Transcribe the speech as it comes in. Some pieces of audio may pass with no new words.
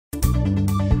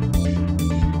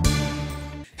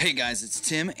Hey guys, it's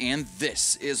Tim, and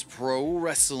this is Pro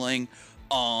Wrestling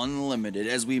Unlimited,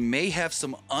 as we may have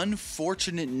some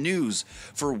unfortunate news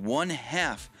for one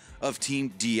half of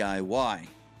Team DIY.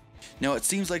 Now, it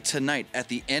seems like tonight at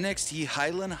the NXT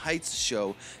Highland Heights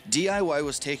show, DIY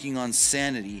was taking on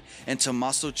Sanity, and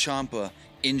Tommaso Ciampa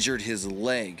injured his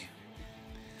leg.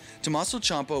 Tommaso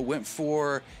Ciampa went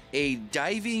for a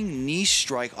diving knee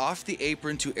strike off the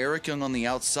apron to Eric Young on the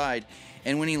outside,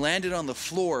 and when he landed on the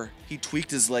floor, he tweaked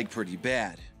his leg pretty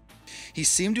bad. He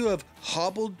seemed to have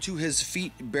hobbled to his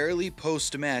feet barely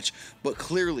post-match, but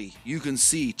clearly you can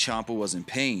see Ciampa was in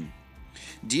pain.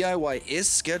 DIY is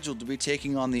scheduled to be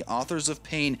taking on the Authors of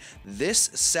Pain this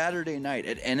Saturday night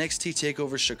at NXT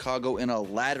TakeOver Chicago in a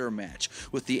ladder match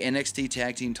with the NXT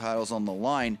Tag Team titles on the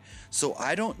line, so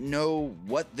I don't know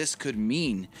what this could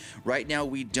mean. Right now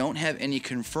we don't have any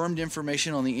confirmed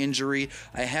information on the injury.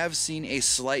 I have seen a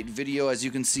slight video, as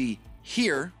you can see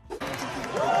here,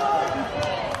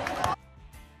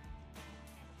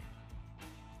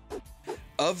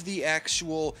 of the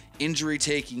actual injury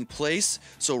taking place.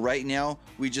 So right now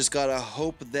we just gotta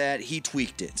hope that he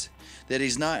tweaked it, that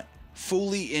he's not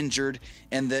fully injured,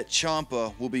 and that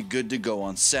Ciampa will be good to go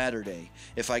on Saturday.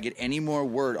 If I get any more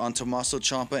word on Tommaso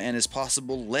Ciampa and his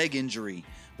possible leg injury,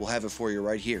 we'll have it for you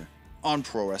right here on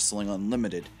Pro Wrestling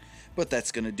Unlimited. But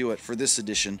that's gonna do it for this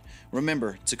edition.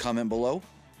 Remember to comment below,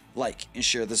 like and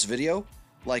share this video,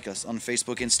 like us on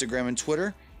Facebook, Instagram, and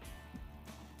Twitter,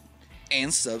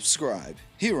 and subscribe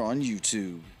here on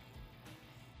YouTube.